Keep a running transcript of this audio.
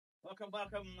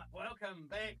welcome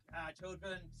back,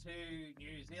 children, to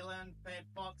New Zealand. Fab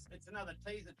Fox. It's another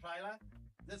teaser trailer.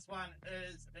 This one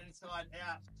is Inside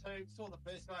Out 2. Saw the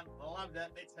first one, loved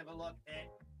it. Let's have a look at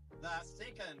the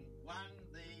second one,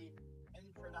 the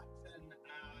introduction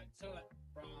to it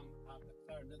from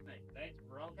Pixar Disney. Let's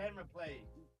roll camera, please.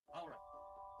 All right.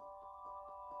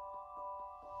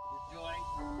 Enjoy.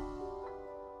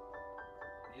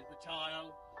 Here's the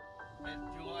child.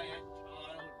 Enjoy it,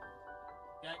 child.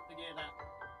 Get together.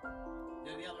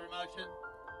 Do the other emotion.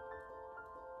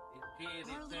 There's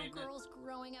fear, Our little girl's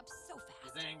growing up so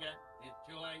fast. There's anger, there's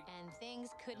joy. And things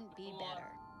couldn't be better.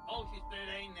 Oh, she's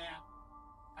 13 now.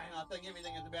 And I think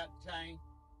everything is about to change.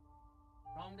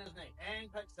 From Disney and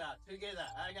Pixar together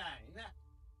again.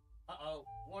 Uh-oh.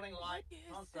 Warning light.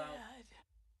 Console.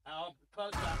 Oh,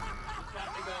 close up. It's got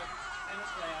to go. And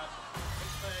it's loud.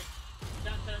 It's big.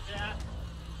 Just it out.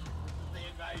 This is the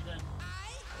invasion.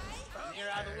 Here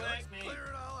are the workmen.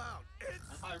 Clear it all out.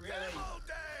 It's I really demo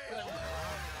day.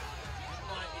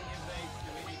 Invite any of these to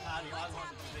any party I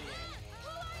wanted to be at.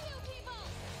 Who are you people?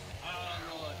 Oh,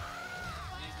 Lord.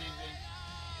 There's engine.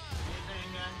 There's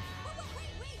engine.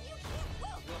 Wait, you can't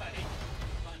move. Wait.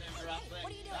 Don't interrupt me.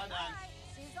 What are you doing? Well done.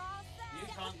 She's all set. New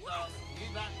console.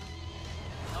 New buttons.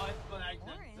 No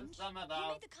explanation. Orange? Just some of You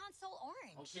those. made the console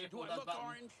orange. Oh, careful Do with I those look buttons.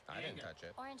 orange? I didn't touch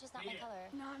it. Orange is not my Yeah. color.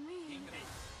 Not me. English.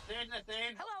 Sadness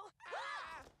then. Hello.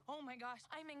 Oh my gosh,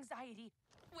 I'm anxiety.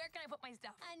 Where can I put my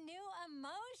stuff? A new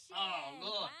emotion. Oh,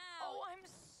 look. Wow. Oh, I'm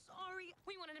sorry.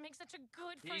 We wanted to make such a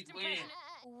good He's first impression.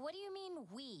 weird. What do you mean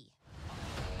we?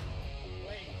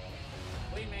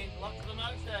 We mean lots of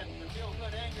emotion. The feel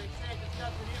good, angry, sad,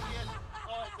 disgusted, envious.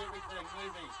 Oh, it's everything.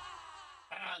 Movie.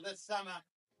 This summer,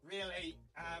 really,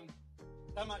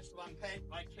 so much to unpack.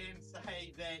 I can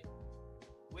say that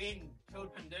when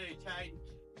children do change,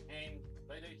 and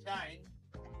they do change,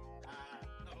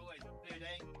 not always at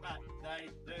 13, but they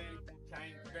do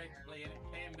change drastically, and it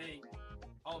can be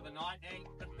overnight. And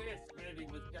the first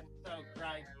movie was just so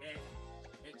great at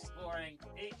exploring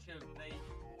each of the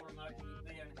four emotions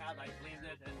there and how they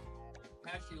blended and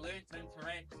how she learned to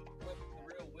interact with the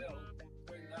real world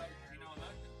through those,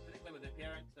 emotions, particularly with her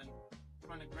parents, and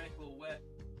trying to grapple with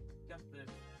just the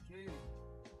huge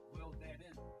world that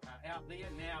is out there.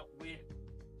 Now we're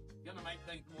going to make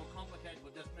things more complicated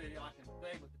with this movie, I can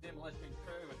see, with the demolition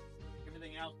crew and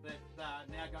everything else that's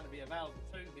now going to be available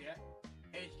to her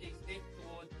as she steps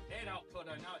towards adulthood.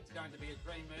 I know it's going to be a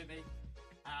dream movie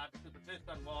because the first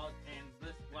one was, and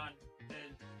this one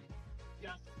is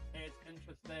just as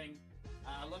interesting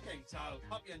looking. So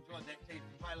hope you enjoyed that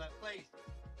teaser trailer. Please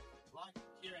like,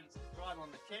 share and subscribe on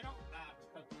the channel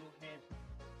because we'll have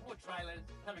more trailers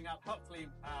coming up, hopefully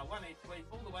one each week,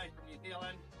 all the way from New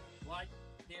Zealand. Like,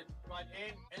 share, subscribe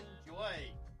and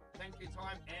enjoy. Thanks for your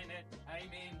time, and it's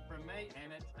amen from me,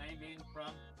 and it's amen